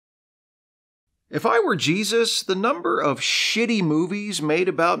If I were Jesus, the number of shitty movies made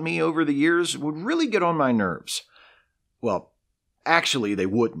about me over the years would really get on my nerves. Well, actually, they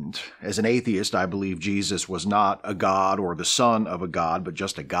wouldn't. As an atheist, I believe Jesus was not a god or the son of a god, but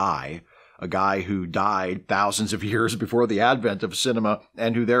just a guy who died thousands of years before the advent of cinema,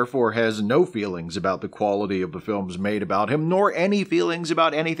 and who therefore has no feelings about the quality of the films made about him, nor any feelings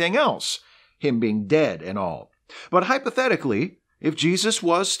about anything else, him being dead and all. But hypothetically, if Jesus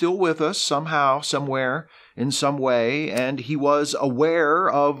was still with us somehow, somewhere, in some way, and he was aware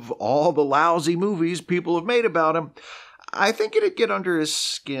of all the lousy movies people have made about him, I think it'd get under his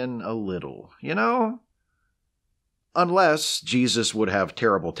skin a little, you know? Unless Jesus would have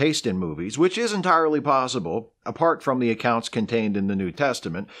terrible taste in movies, which is entirely possible, apart from the accounts contained in the New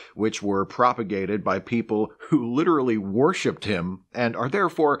Testament, which were propagated by people who literally worshipped him and are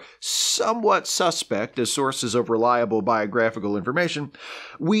therefore somewhat suspect as sources of reliable biographical information.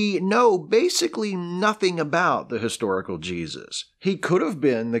 We know basically nothing about the historical Jesus. He could have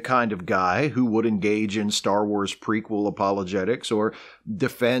been the kind of guy who would engage in Star Wars prequel apologetics or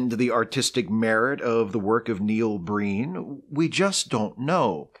defend the artistic merit of the work of Neil Breen. We just don't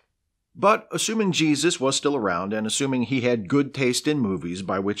know. But assuming Jesus was still around, and assuming he had good taste in movies,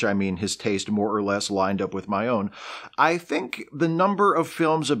 by which I mean his taste more or less lined up with my own, I think the number of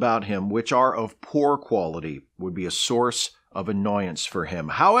films about him which are of poor quality would be a source of annoyance for him.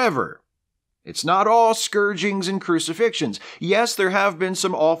 However, it's not all scourgings and crucifixions. Yes, there have been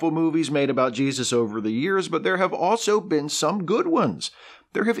some awful movies made about Jesus over the years, but there have also been some good ones.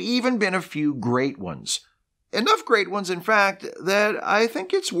 There have even been a few great ones. Enough great ones, in fact, that I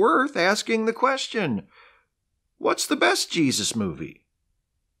think it's worth asking the question, what's the best Jesus movie?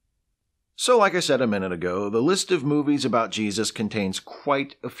 So, like I said a minute ago, the list of movies about Jesus contains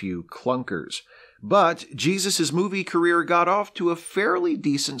quite a few clunkers. But Jesus' movie career got off to a fairly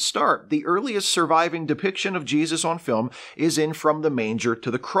decent start. The earliest surviving depiction of Jesus on film is in From the Manger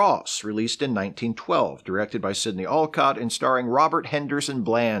to the Cross, released in 1912, directed by Sidney Olcott and starring Robert Henderson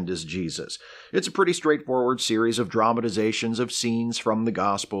Bland as Jesus. It's a pretty straightforward series of dramatizations of scenes from the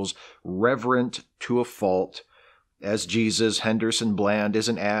Gospels, reverent to a fault. As Jesus, Henderson Bland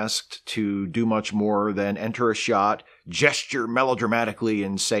isn't asked to do much more than enter a shot, gesture melodramatically,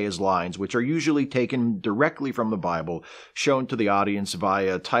 and say his lines, which are usually taken directly from the Bible, shown to the audience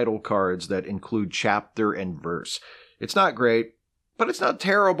via title cards that include chapter and verse. It's not great, but it's not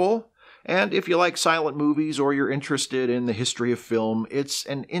terrible. And if you like silent movies or you're interested in the history of film, it's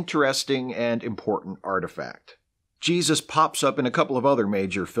an interesting and important artifact. Jesus pops up in a couple of other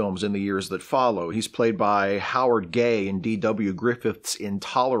major films in the years that follow. He's played by Howard Gay in D.W. Griffith's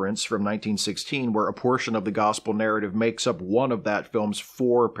Intolerance from 1916, where a portion of the gospel narrative makes up one of that film's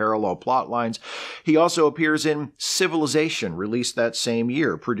 4 parallel plot lines. He also appears in Civilization, released that same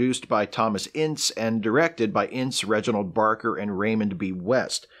year, produced by Thomas Ince and directed by Ince, Reginald Barker, and Raymond B.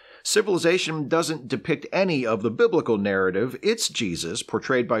 West. Civilization doesn't depict any of the biblical narrative. It's Jesus,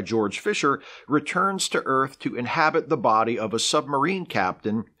 portrayed by George Fisher, returns to Earth to inhabit the body of a submarine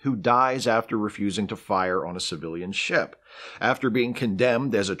captain who dies after refusing to fire on a civilian ship. After being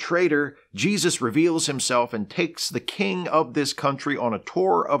condemned as a traitor, Jesus reveals himself and takes the king of this country on a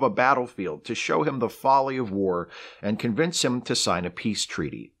tour of a battlefield to show him the folly of war and convince him to sign a peace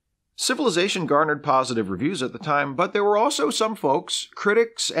treaty. Civilization garnered positive reviews at the time, but there were also some folks,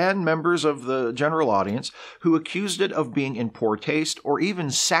 critics and members of the general audience, who accused it of being in poor taste or even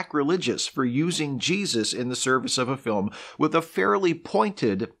sacrilegious for using Jesus in the service of a film with a fairly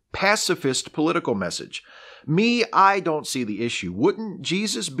pointed, pacifist political message. Me, I don't see the issue. Wouldn't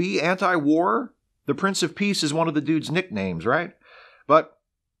Jesus be anti-war? The Prince of Peace is one of the dude's nicknames, right? But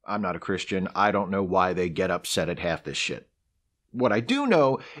I'm not a Christian. I don't know why they get upset at half this shit. What I do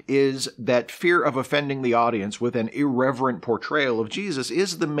know is that fear of offending the audience with an irreverent portrayal of Jesus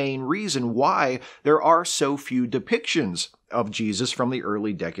is the main reason why there are so few depictions of Jesus from the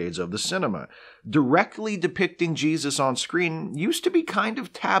early decades of the cinema. Directly depicting Jesus on screen used to be kind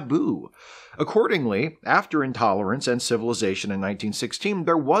of taboo. Accordingly, after Intolerance and Civilization in 1916,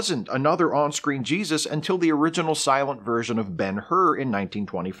 there wasn't another on-screen Jesus until the original silent version of Ben-Hur in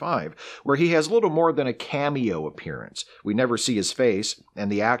 1925, where he has little more than a cameo appearance. We never see his face,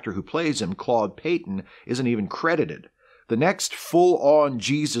 and the actor who plays him, Claude Payton, isn't even credited. The next full-on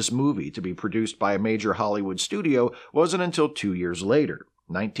Jesus movie to be produced by a major Hollywood studio wasn't until 2 years later.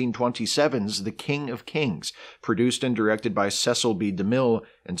 1927's The King of Kings, produced and directed by Cecil B. DeMille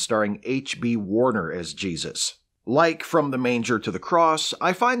and starring H.B. Warner as Jesus. Like From the Manger to the Cross,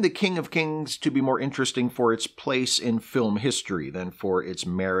 I find The King of Kings to be more interesting for its place in film history than for its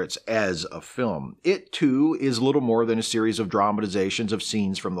merits as a film. It, too, is little more than a series of dramatizations of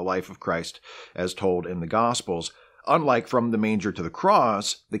scenes from the life of Christ as told in the Gospels. Unlike From the Manger to the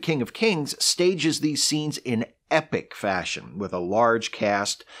Cross, The King of Kings stages these scenes in epic fashion, with a large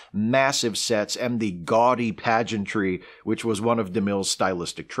cast, massive sets, and the gaudy pageantry which was one of DeMille's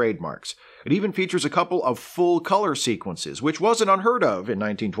stylistic trademarks. It even features a couple of full-color sequences, which wasn't unheard of in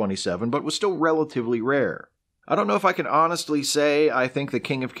 1927, but was still relatively rare. I don't know if I can honestly say I think The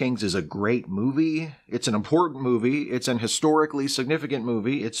King of Kings is a great movie. It's an important movie. It's an historically significant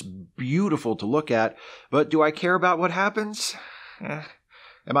movie. It's beautiful to look at. But do I care about what happens?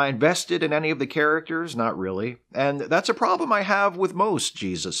 Am I invested in any of the characters? Not really. And that's a problem I have with most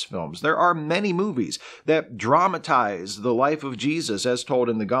Jesus films. There are many movies that dramatize the life of Jesus as told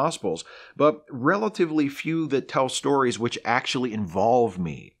in the Gospels, but relatively few that tell stories which actually involve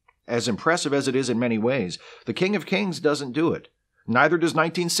me. As impressive as it is in many ways, The King of Kings doesn't do it. Neither does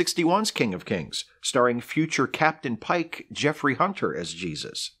 1961's King of Kings, starring future Captain Pike Jeffrey Hunter as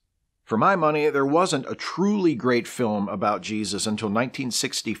Jesus. For my money, there wasn't a truly great film about Jesus until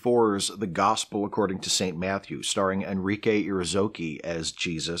 1964's The Gospel According to St. Matthew, starring Enrique Irizarry as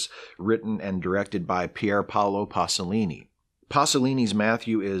Jesus, written and directed by Pier Paolo Pasolini. Pasolini's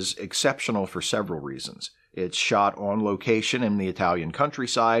Matthew is exceptional for several reasons. It's shot on location in the Italian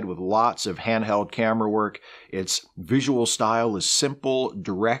countryside with lots of handheld camera work. Its visual style is simple,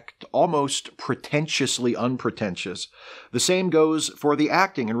 direct, almost pretentiously unpretentious. The same goes for the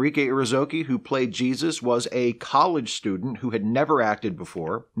acting. Enrique Irizarry, who played Jesus, was a college student who had never acted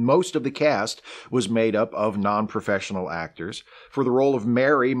before. Most of the cast was made up of non-professional actors. For the role of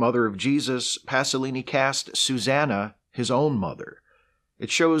Mary, mother of Jesus, Pasolini cast Susanna, his own mother. It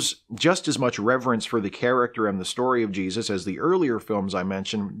shows just as much reverence for the character and the story of Jesus as the earlier films I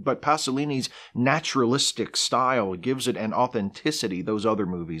mentioned, but Pasolini's naturalistic style gives it an authenticity those other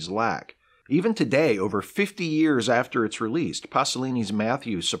movies lack. Even today, over 50 years after it's released, Pasolini's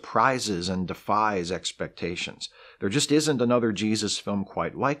Matthew surprises and defies expectations. There just isn't another Jesus film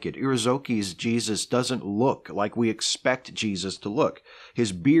quite like it. Irizarry's Jesus doesn't look like we expect Jesus to look.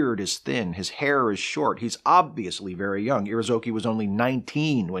 His beard is thin, his hair is short, he's obviously very young. Irizarry was only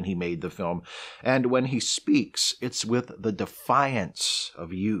 19 when he made the film, and when he speaks, it's with the defiance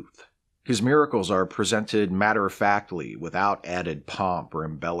of youth. His miracles are presented matter-of-factly, without added pomp or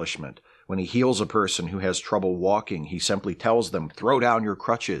embellishment. When he heals a person who has trouble walking, he simply tells them, "Throw down your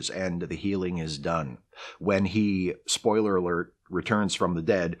crutches," and the healing is done. When he, spoiler alert, returns from the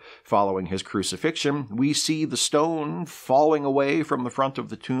dead following his crucifixion, we see the stone falling away from the front of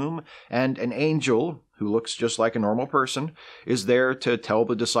the tomb, and an angel, who looks just like a normal person, is there to tell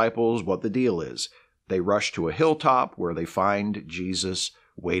the disciples what the deal is. They rush to a hilltop where they find Jesus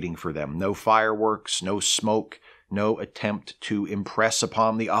waiting for them. No fireworks, no smoke, no attempt to impress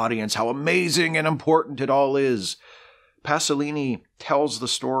upon the audience how amazing and important it all is. Pasolini tells the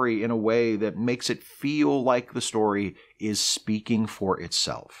story in a way that makes it feel like the story is speaking for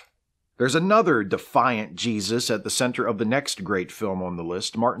itself. There's another defiant Jesus at the center of the next great film on the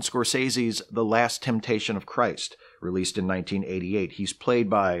list, Martin Scorsese's The Last Temptation of Christ, released in 1988. He's played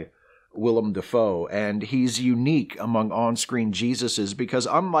by Willem Dafoe, and he's unique among on-screen Jesuses because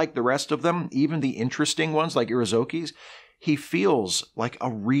unlike the rest of them, even the interesting ones like Irizarry's, he feels like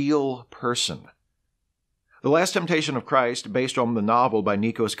a real person. The Last Temptation of Christ, based on the novel by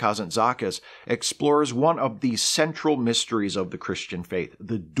Nikos Kazantzakis, explores one of the central mysteries of the Christian faith,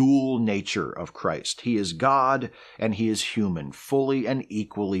 the dual nature of Christ. He is God and he is human, fully and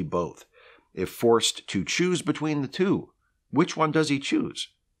equally both. If forced to choose between the two, which one does he choose?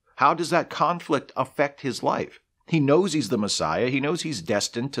 How does that conflict affect his life? He knows he's the Messiah. He knows he's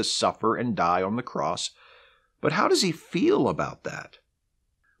destined to suffer and die on the cross. But how does he feel about that?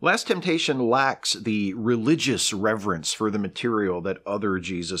 Last Temptation lacks the religious reverence for the material that other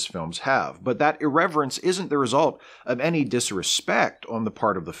Jesus films have, but that irreverence isn't the result of any disrespect on the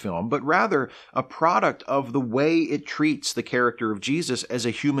part of the film, but rather a product of the way it treats the character of Jesus as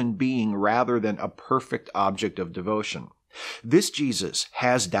a human being rather than a perfect object of devotion. This Jesus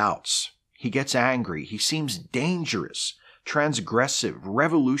has doubts. He gets angry. He seems dangerous, transgressive,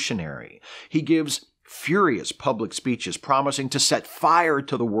 revolutionary. He gives furious public speeches promising to set fire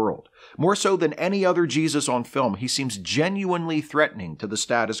to the world. More so than any other Jesus on film, he seems genuinely threatening to the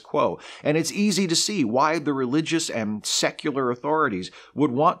status quo, and it's easy to see why the religious and secular authorities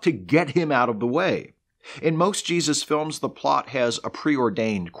would want to get him out of the way. In most Jesus films, the plot has a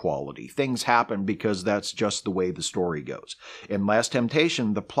preordained quality. Things happen because that's just the way the story goes. In Last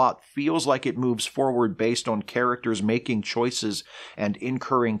Temptation, the plot feels like it moves forward based on characters making choices and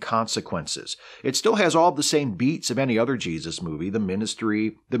incurring consequences. It still has all the same beats of any other Jesus movie, the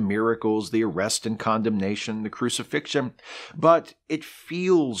ministry, the miracles, the arrest and condemnation, the crucifixion, but it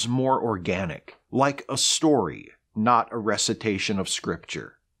feels more organic, like a story, not a recitation of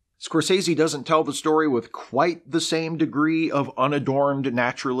scripture. Scorsese doesn't tell the story with quite the same degree of unadorned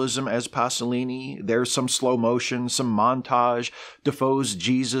naturalism as Pasolini. There's some slow motion, some montage. Defoe's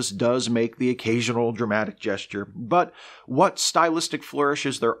Jesus does make the occasional dramatic gesture. But what stylistic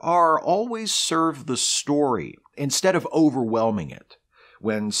flourishes there are always serve the story instead of overwhelming it.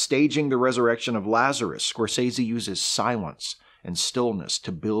 When staging the resurrection of Lazarus, Scorsese uses silence and stillness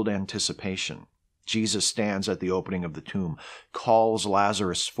to build anticipation. Jesus stands at the opening of the tomb, calls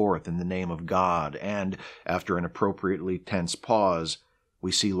Lazarus forth in the name of God, and, after an appropriately tense pause,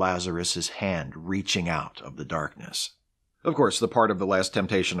 we see Lazarus' hand reaching out of the darkness. Of course, the part of The Last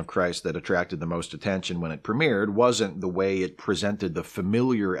Temptation of Christ that attracted the most attention when it premiered wasn't the way it presented the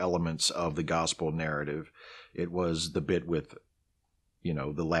familiar elements of the gospel narrative. It was the bit with,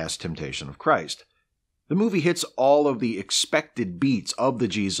 The Last Temptation of Christ. The movie hits all of the expected beats of the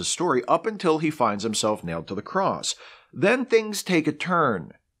Jesus story up until he finds himself nailed to the cross. Then things take a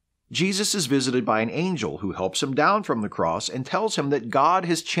turn. Jesus is visited by an angel who helps him down from the cross and tells him that God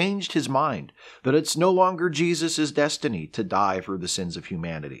has changed his mind, that it's no longer Jesus' destiny to die for the sins of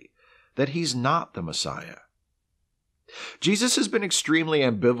humanity, that he's not the Messiah. Jesus has been extremely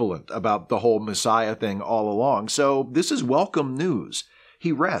ambivalent about the whole Messiah thing all along, so this is welcome news.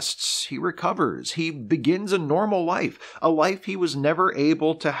 He rests, he recovers, he begins a normal life, a life he was never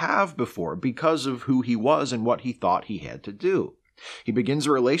able to have before because of who he was and what he thought he had to do. He begins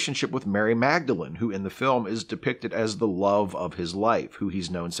a relationship with Mary Magdalene, who in the film is depicted as the love of his life, who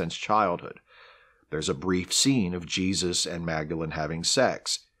he's known since childhood. There's a brief scene of Jesus and Magdalene having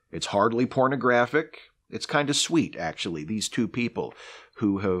sex. It's hardly pornographic. It's kind of sweet, actually. These two people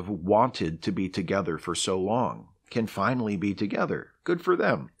who have wanted to be together for so long can finally be together. Good for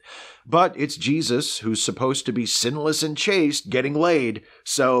them. But it's Jesus, who's supposed to be sinless and chaste, getting laid,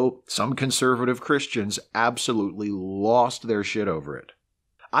 so some conservative Christians absolutely lost their shit over it.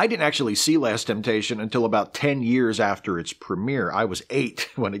 I didn't actually see Last Temptation until about 10 years after its premiere. I was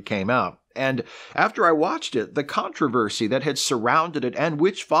 8 when it came out. And after I watched it, the controversy that had surrounded it and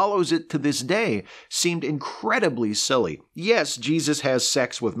which follows it to this day seemed incredibly silly. Yes, Jesus has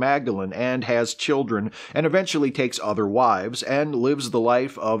sex with Magdalene and has children and eventually takes other wives and lives the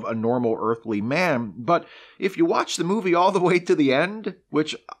life of a normal earthly man. But if you watch the movie all the way to the end,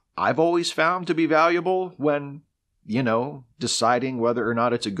 which I've always found to be valuable when, deciding whether or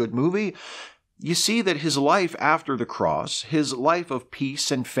not it's a good movie, you see that his life after the cross, his life of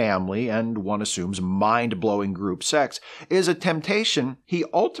peace and family, and one assumes mind-blowing group sex, is a temptation he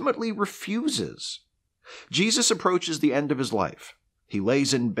ultimately refuses. Jesus approaches the end of his life. He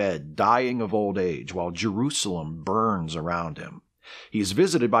lays in bed, dying of old age, while Jerusalem burns around him. He is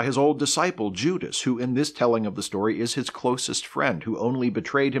visited by his old disciple, Judas, who in this telling of the story is his closest friend, who only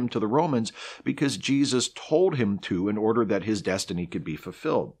betrayed him to the Romans because Jesus told him to in order that his destiny could be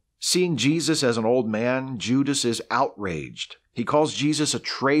fulfilled. Seeing Jesus as an old man, Judas is outraged. He calls Jesus a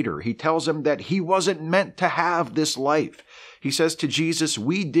traitor. He tells him that he wasn't meant to have this life. He says to Jesus,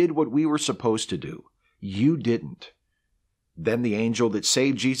 "We did what we were supposed to do. You didn't." Then the angel that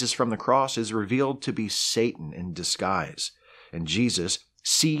saved Jesus from the cross is revealed to be Satan in disguise. And Jesus,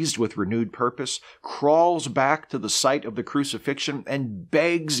 seized with renewed purpose, crawls back to the site of the crucifixion and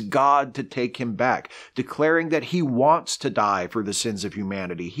begs God to take him back, declaring that he wants to die for the sins of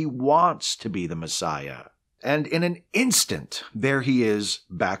humanity. He wants to be the Messiah. And in an instant, there he is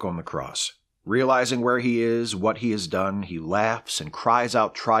back on the cross. Realizing where he is, what he has done, he laughs and cries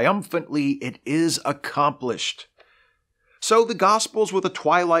out triumphantly, "It is accomplished." So the Gospels with a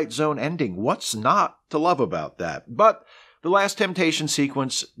Twilight Zone ending. What's not to love about that? But the Last Temptation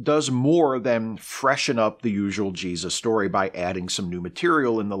sequence does more than freshen up the usual Jesus story by adding some new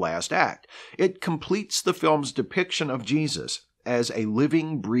material in the last act. It completes the film's depiction of Jesus as a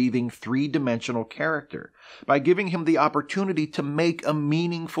living, breathing, three-dimensional character by giving him the opportunity to make a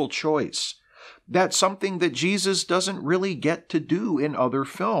meaningful choice. That's something that Jesus doesn't really get to do in other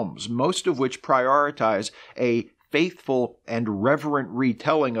films, most of which prioritize a faithful and reverent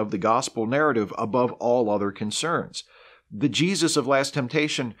retelling of the gospel narrative above all other concerns. The Jesus of Last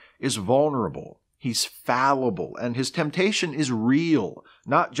Temptation is vulnerable, he's fallible, and his temptation is real,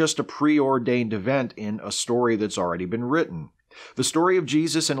 not just a preordained event in a story that's already been written. The story of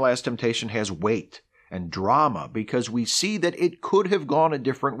Jesus in Last Temptation has weight, and drama because we see that it could have gone a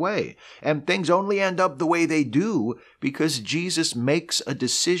different way, and things only end up the way they do because Jesus makes a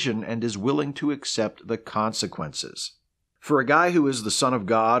decision and is willing to accept the consequences. For a guy who is the Son of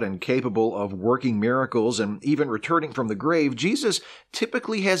God and capable of working miracles and even returning from the grave, Jesus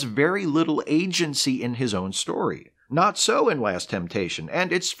typically has very little agency in his own story. Not so in Last Temptation,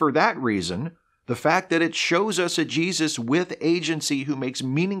 and it's for that reason, the fact that it shows us a Jesus with agency who makes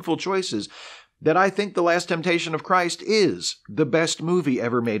meaningful choices, that I think The Last Temptation of Christ is the best movie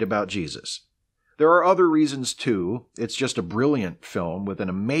ever made about Jesus. There are other reasons too. It's just a brilliant film with an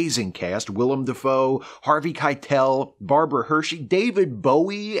amazing cast. Willem Dafoe, Harvey Keitel, Barbara Hershey, David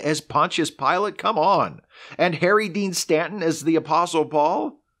Bowie as Pontius Pilate, come on. And Harry Dean Stanton as the Apostle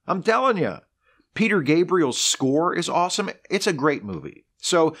Paul. I'm telling you. Peter Gabriel's score is awesome. It's a great movie.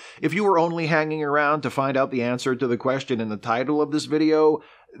 So if you were only hanging around to find out the answer to the question in the title of this video,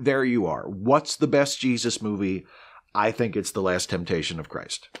 there you are. What's the best Jesus movie? I think it's The Last Temptation of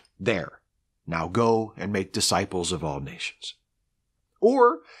Christ. There. Now go and make disciples of all nations.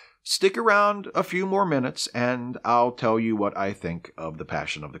 Or stick around a few more minutes and I'll tell you what I think of The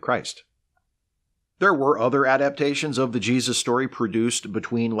Passion of the Christ. There were other adaptations of the Jesus story produced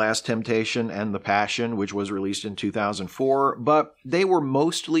between Last Temptation and The Passion, which was released in 2004, but they were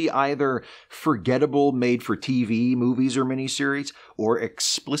mostly either forgettable made-for-TV movies or miniseries, or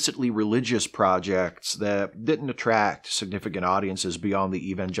explicitly religious projects that didn't attract significant audiences beyond the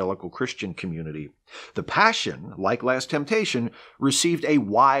evangelical Christian community. The Passion, like Last Temptation, received a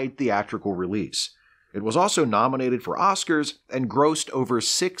wide theatrical release. It was also nominated for Oscars and grossed over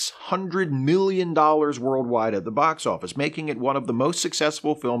 $600 million worldwide at the box office, making it one of the most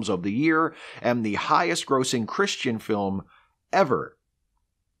successful films of the year and the highest-grossing Christian film ever.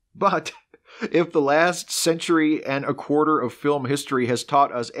 But if the last century and a quarter of film history has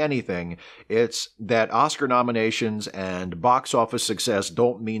taught us anything, it's that Oscar nominations and box office success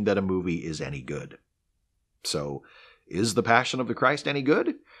don't mean that a movie is any good. So, is The Passion of the Christ any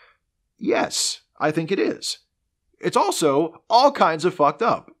good? Yes. I think it is. It's also all kinds of fucked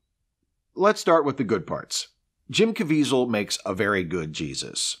up. Let's start with the good parts. Jim Caviezel makes a very good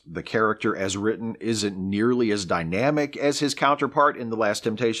Jesus. The character as written isn't nearly as dynamic as his counterpart in The Last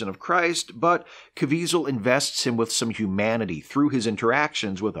Temptation of Christ, but Caviezel invests him with some humanity through his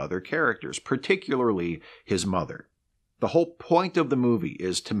interactions with other characters, particularly his mother. The whole point of the movie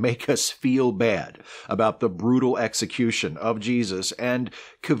is to make us feel bad about the brutal execution of Jesus, and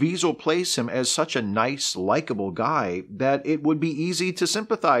Caviezel plays him as such a nice, likable guy that it would be easy to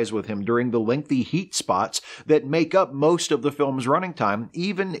sympathize with him during the lengthy heat spots that make up most of the film's running time,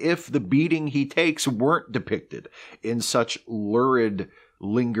 even if the beating he takes weren't depicted in such lurid,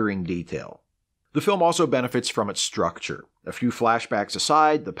 lingering detail. The film also benefits from its structure. A few flashbacks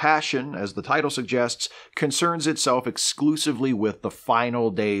aside, The Passion, as the title suggests, concerns itself exclusively with the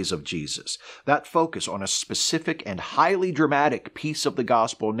final days of Jesus. That focus on a specific and highly dramatic piece of the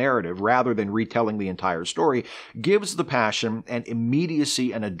gospel narrative, rather than retelling the entire story, gives The Passion an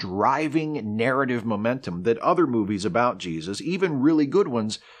immediacy and a driving narrative momentum that other movies about Jesus, even really good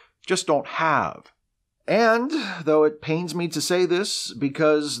ones, just don't have. And, though it pains me to say this,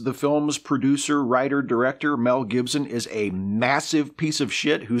 because the film's producer, writer, director, Mel Gibson, is a massive piece of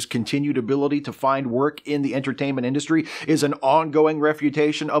shit whose continued ability to find work in the entertainment industry is an ongoing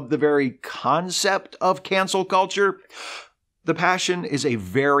refutation of the very concept of cancel culture, The Passion is a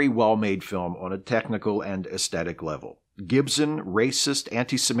very well-made film on a technical and aesthetic level. Gibson, racist,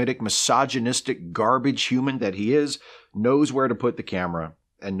 anti-Semitic, misogynistic garbage human that he is, knows where to put the camera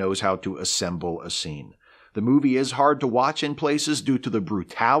and knows how to assemble a scene. The movie is hard to watch in places due to the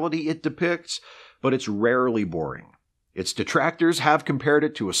brutality it depicts, but it's rarely boring. Its detractors have compared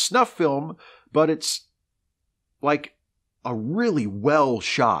it to a snuff film, but it's like a really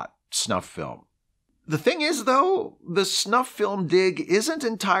well-shot snuff film. The thing is, though, the snuff film dig isn't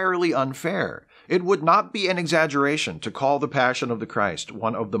entirely unfair. It would not be an exaggeration to call The Passion of the Christ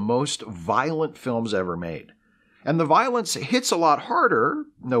one of the most violent films ever made. And the violence hits a lot harder,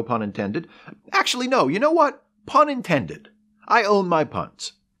 no pun intended. Actually, no, you know what? Pun intended. I own my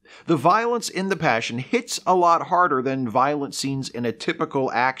puns. The violence in The Passion hits a lot harder than violent scenes in a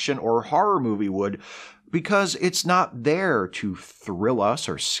typical action or horror movie would, because it's not there to thrill us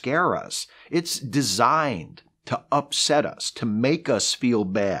or scare us. It's designed to upset us, to make us feel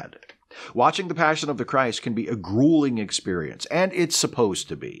bad. Watching The Passion of the Christ can be a grueling experience, and it's supposed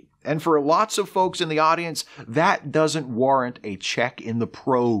to be. And for lots of folks in the audience, that doesn't warrant a check in the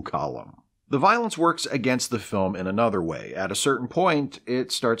pro column. The violence works against the film in another way. At a certain point,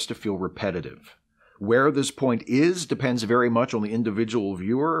 it starts to feel repetitive. Where this point is depends very much on the individual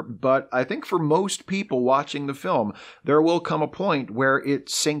viewer, but I think for most people watching the film, there will come a point where it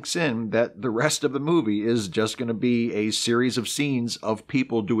sinks in that the rest of the movie is just going to be a series of scenes of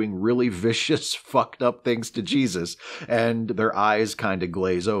people doing really vicious, fucked up things to Jesus, and their eyes kind of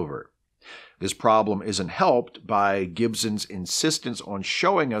glaze over. This problem isn't helped by Gibson's insistence on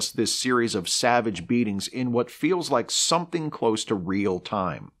showing us this series of savage beatings in what feels like something close to real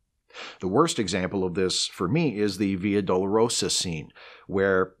time. The worst example of this, for me, is the Via Dolorosa scene,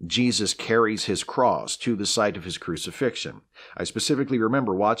 where Jesus carries his cross to the site of his crucifixion. I specifically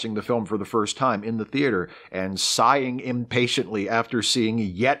remember watching the film for the first time in the theater and sighing impatiently after seeing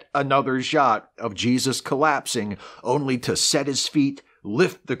yet another shot of Jesus collapsing, only to set his feet,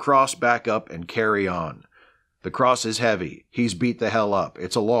 lift the cross back up, and carry on. The cross is heavy. He's beat the hell up.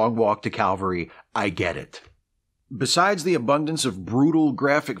 It's a long walk to Calvary. I get it. Besides the abundance of brutal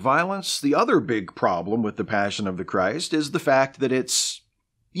graphic violence, the other big problem with The Passion of the Christ is the fact that it's,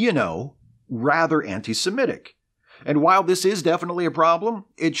 rather anti-Semitic. And while this is definitely a problem,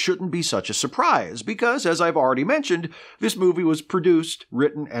 it shouldn't be such a surprise, because, as I've already mentioned, this movie was produced,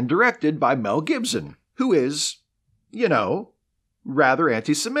 written, and directed by Mel Gibson, who is, rather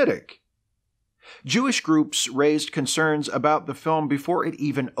anti-Semitic. Jewish groups raised concerns about the film before it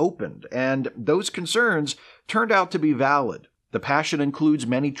even opened, and those concerns turned out to be valid. The Passion includes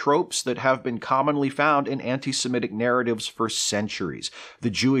many tropes that have been commonly found in anti-Semitic narratives for centuries. The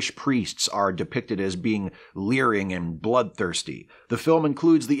Jewish priests are depicted as being leering and bloodthirsty. The film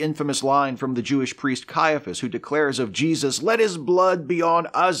includes the infamous line from the Jewish priest Caiaphas, who declares of Jesus, "Let his blood be on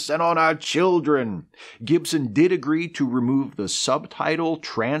us and on our children." Gibson did agree to remove the subtitle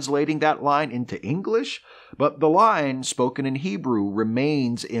translating that line into English, but the line, spoken in Hebrew,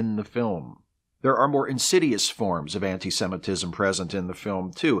 remains in the film. There are more insidious forms of anti-Semitism present in the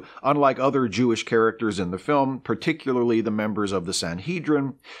film, too. Unlike other Jewish characters in the film, particularly the members of the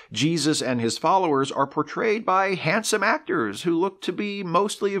Sanhedrin, Jesus and his followers are portrayed by handsome actors who look to be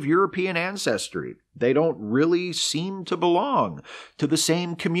mostly of European ancestry. They don't really seem to belong to the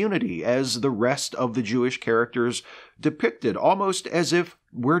same community as the rest of the Jewish characters depicted, almost as if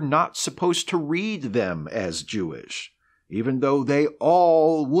we're not supposed to read them as Jewish, even though they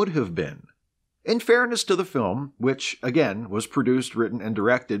all would have been. In fairness to the film, which, again, was produced, written, and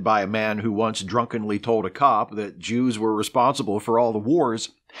directed by a man who once drunkenly told a cop that Jews were responsible for all the wars,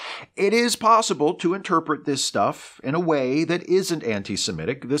 it is possible to interpret this stuff in a way that isn't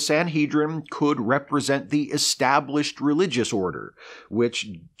anti-Semitic. The Sanhedrin could represent the established religious order, which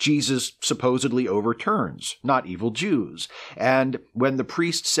Jesus supposedly overturns, not evil Jews. And when the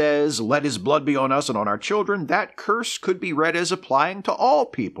priest says, "Let his blood be on us and on our children," that curse could be read as applying to all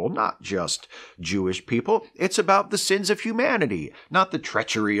people, not just Jewish people. It's about the sins of humanity, not the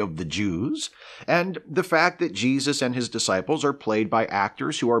treachery of the Jews. And the fact that Jesus and his disciples are played by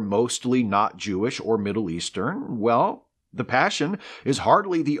actors who are mostly not Jewish or Middle Eastern, well, The Passion is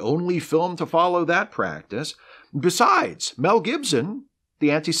hardly the only film to follow that practice. Besides, Mel Gibson,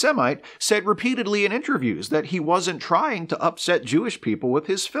 the anti-Semite, said repeatedly in interviews that he wasn't trying to upset Jewish people with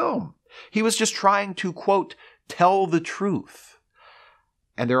his film. He was just trying to, quote, tell the truth.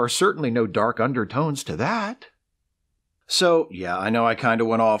 And there are certainly no dark undertones to that. So, yeah, I know I kind of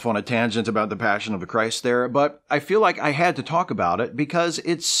went off on a tangent about The Passion of the Christ there, but I feel like I had to talk about it because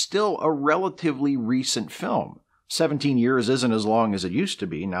it's still a relatively recent film. 17 years isn't as long as it used to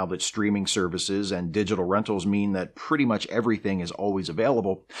be, now that streaming services and digital rentals mean that pretty much everything is always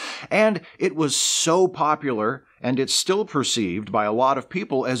available. And it was so popular, and it's still perceived by a lot of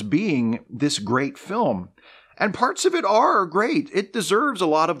people as being this great film. And parts of it are great. It deserves a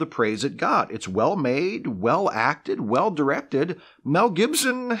lot of the praise it got. It's well made, well acted, well directed. Mel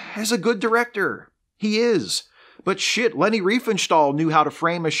Gibson is a good director. He is. But shit, Leni Riefenstahl knew how to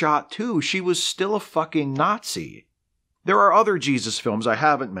frame a shot too. She was still a fucking Nazi. There are other Jesus films I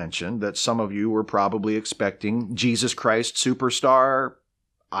haven't mentioned that some of you were probably expecting. Jesus Christ Superstar.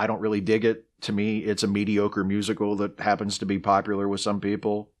 I don't really dig it. To me, it's a mediocre musical that happens to be popular with some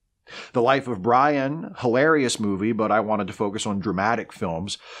people. The Life of Brian, hilarious movie, but I wanted to focus on dramatic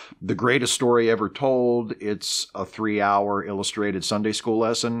films. The Greatest Story Ever Told, it's a 3-hour illustrated Sunday school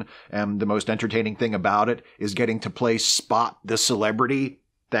lesson, and the most entertaining thing about it is getting to play Spot the Celebrity,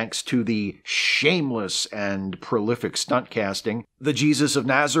 thanks to the shameless and prolific stunt casting. The Jesus of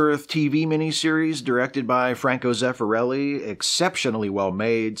Nazareth TV miniseries, directed by Franco Zeffirelli, exceptionally well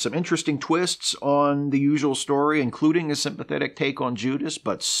made. Some interesting twists on the usual story, including a sympathetic take on Judas,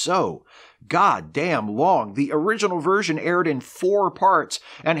 but so goddamn long. The original version aired in 4 parts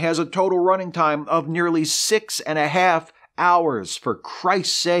and has a total running time of nearly 6.5 hours, for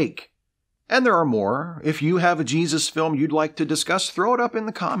Christ's sake. And there are more. If you have a Jesus film you'd like to discuss, throw it up in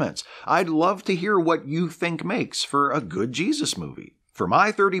the comments. I'd love to hear what you think makes for a good Jesus movie. For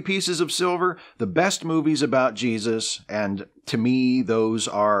my 30 pieces of silver, the best movies about Jesus, and to me, those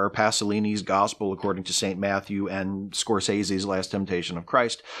are Pasolini's Gospel according to St. Matthew and Scorsese's Last Temptation of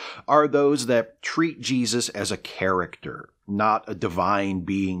Christ, are those that treat Jesus as a character, not a divine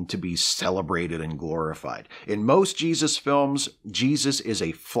being to be celebrated and glorified. In most Jesus films, Jesus is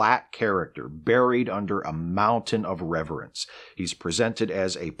a flat character buried under a mountain of reverence. He's presented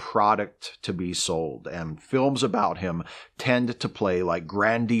as a product to be sold, and films about him tend to play like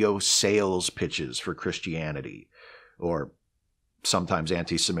grandiose sales pitches for Christianity, or sometimes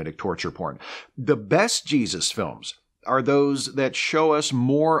anti-Semitic torture porn. The best Jesus films are those that show us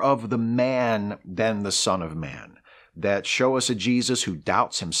more of the man than the Son of Man, that show us a Jesus who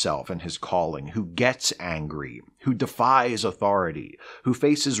doubts himself and his calling, who gets angry, who defies authority, who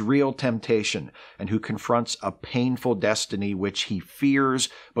faces real temptation, and who confronts a painful destiny which he fears,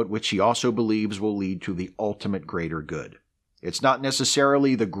 but which he also believes will lead to the ultimate greater good. It's not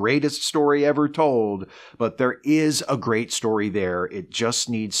necessarily the greatest story ever told, but there is a great story there. It just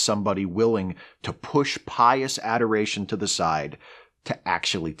needs somebody willing to push pious adoration to the side to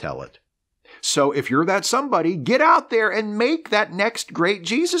actually tell it. So if you're that somebody, get out there and make that next great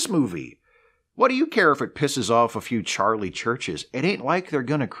Jesus movie. What do you care if it pisses off a few Charlie churches? It ain't like they're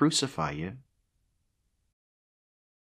gonna crucify you.